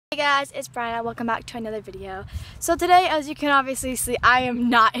guys, it's Bryonna. Welcome back to another video. So today, as you can obviously see, I am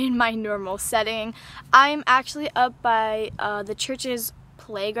not in my normal setting. I'm actually up by the church's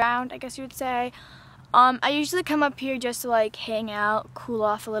playground, I guess you would say. I usually come up here just to like hang out, cool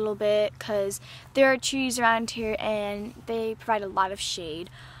off a little bit, because there are trees around here and they provide a lot of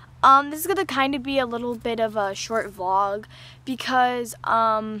shade. This is gonna kind of be a little bit of a short vlog because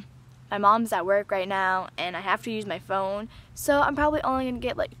my mom's at work right now and I have to use my phone, so I'm probably only gonna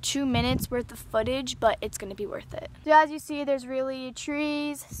get like 2 minutes worth of footage, but it's gonna be worth it. So as you see, there's really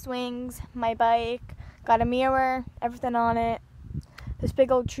trees, swings, my bike, got a mirror, everything on it, this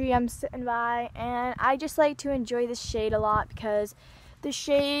big old tree I'm sitting by, and I just like to enjoy the shade a lot because the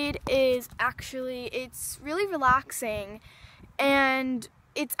shade is actually, it's really relaxing, and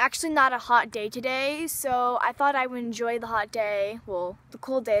it's actually not a hot day today, so I thought I would enjoy the hot day, well, the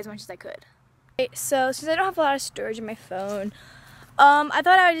cool day as much as I could. So since I don't have a lot of storage in my phone, I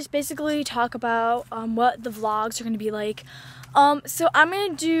thought I would just basically talk about what the vlogs are going to be like. So I'm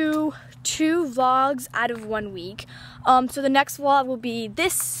going to do 2 vlogs out of 1 week. So the next vlog will be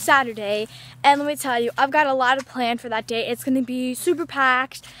this Saturday, and let me tell you, I've got a lot of planned for that day. It's going to be super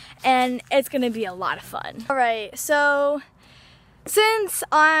packed, and it's going to be a lot of fun. Alright, so since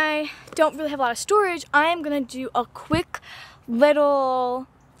I don't really have a lot of storage, I'm going to do a quick little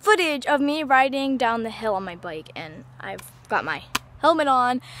footage of me riding down the hill on my bike, and I've got my helmet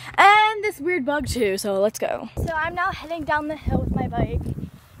on and this weird bug too, so let's go. So I'm now heading down the hill with my bike.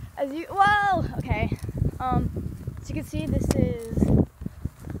 Whoa, okay. As you can see, this is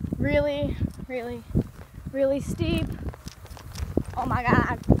really, really, really steep. Oh my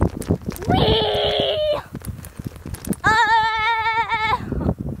god. Whee!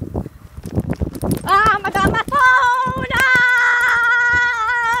 Oh my god, my phone!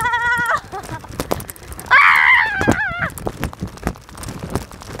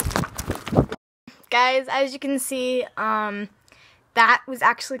 Guys, as you can see, that was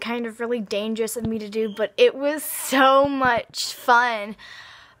actually kind of really dangerous of me to do, but it was so much fun.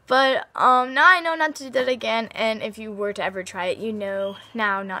 But now I know not to do that again, and if you were to ever try it, you know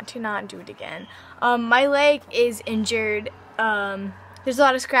now not to do it again. My leg is injured. There's a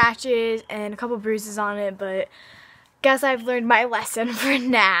lot of scratches and a couple bruises on it, but guess I've learned my lesson for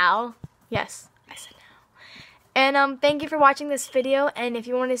now. Yes, I said now. And thank you for watching this video, and if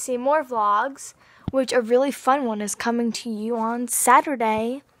you want to see more vlogs, which a really fun one is coming to you on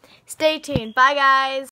Saturday, stay tuned. Bye guys!